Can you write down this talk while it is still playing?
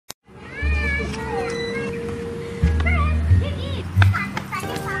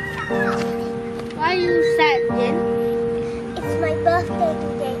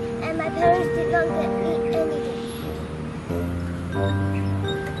Mom can eat anything.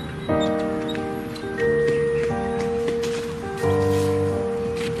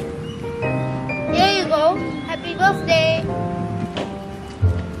 Here you go. Happy birthday.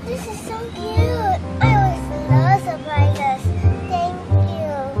 This is so cute. I always love surprises. Thank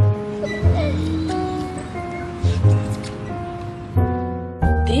you.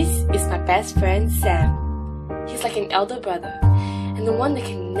 This is my best friend Sam. He's like an elder brother, and the one that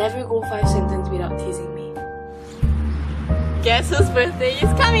can never go 5 sentences without teasing me. Guess whose birthday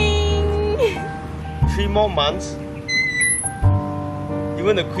is coming? 3 more months?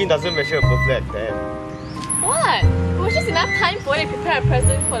 Even the Queen doesn't mention her birthday at 10. What? It was just enough time for you to prepare a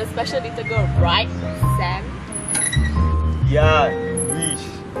present for the special little girl, right, Sam? Yeah, you wish.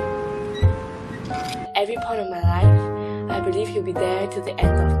 Every point of my life, I believe he'll be there till the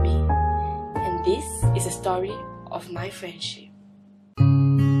end of me. And this is a story of my friendship.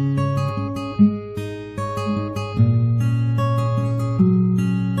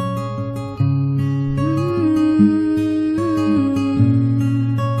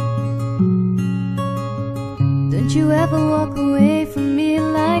 Don't you ever walk away from me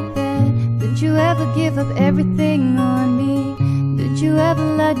like that. Don't you ever give up everything on me. Don't you ever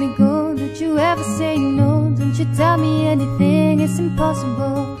let me go. Don't you ever say no. Don't you tell me anything, it's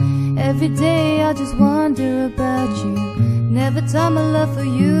impossible. Every day I just wonder about you. Never thought my love for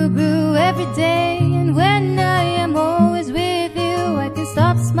you grew every day. And when I am always with you, I can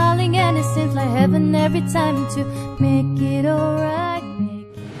stop smiling and it seems like heaven every time to make it alright.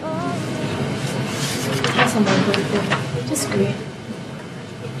 How's my birthday? Just great.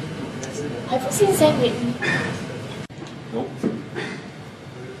 Have you seen Sam lately? Nope.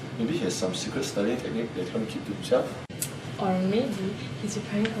 Maybe he has some secret studying technique that he can't keep to himself. Or maybe he's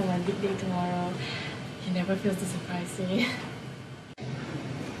preparing for my big day tomorrow. He never fails to surprise me.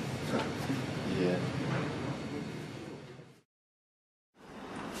 Yeah.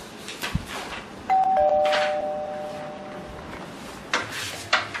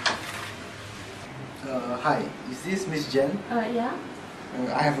 Hi, is this Miss Jen? Yeah?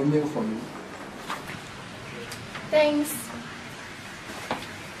 I have a mail for you. Thanks.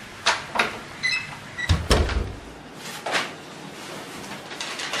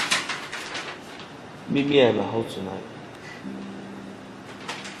 Meet me at my house tonight.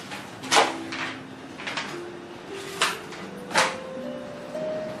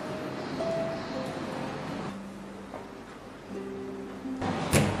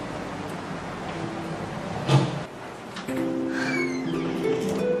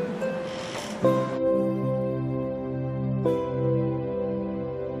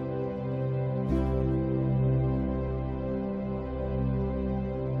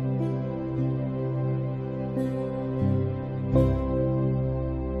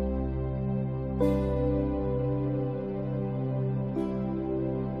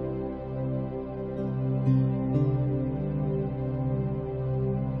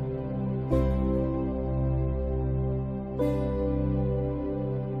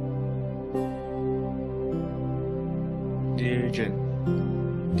 Dear Jen,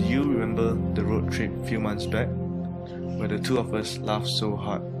 do you remember the road trip a few months back, where the two of us laughed so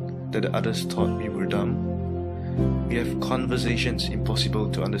hard that the others thought we were dumb? We have conversations impossible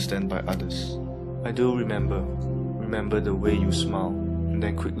to understand by others. I do remember the way you smile, and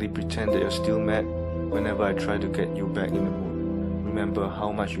then quickly pretend that you're still mad whenever I try to get you back in the mood. Remember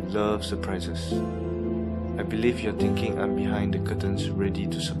how much you love surprises. I believe you're thinking I'm behind the curtains ready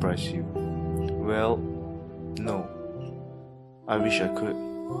to surprise you. Well, no. I wish I could,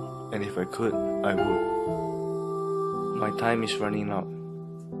 and if I could, I would. My time is running out.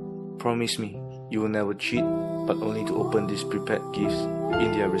 Promise me you will never cheat, but only to open these prepared gifts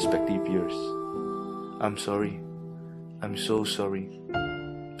in their respective years. I'm sorry. I'm so sorry.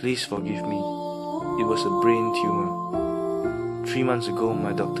 Please forgive me. It was a brain tumor. 3 months ago,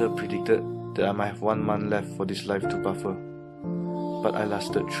 my doctor predicted that I might have 1 month left for this life to buffer. But I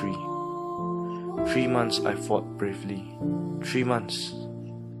lasted 3. 3 months I fought bravely. 3 months,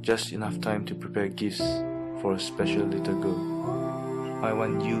 just enough time to prepare gifts for a special little girl. I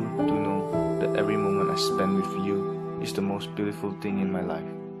want you to know that every moment I spend with you is the most beautiful thing in my life.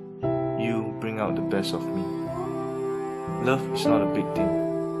 You bring out the best of me. Love is not a big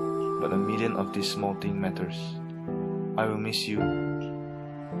thing, but a million of these small things matters. I will miss you.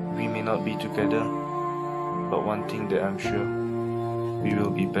 We may not be together, but one thing that I'm sure, we will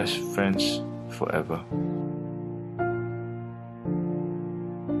be best friends forever.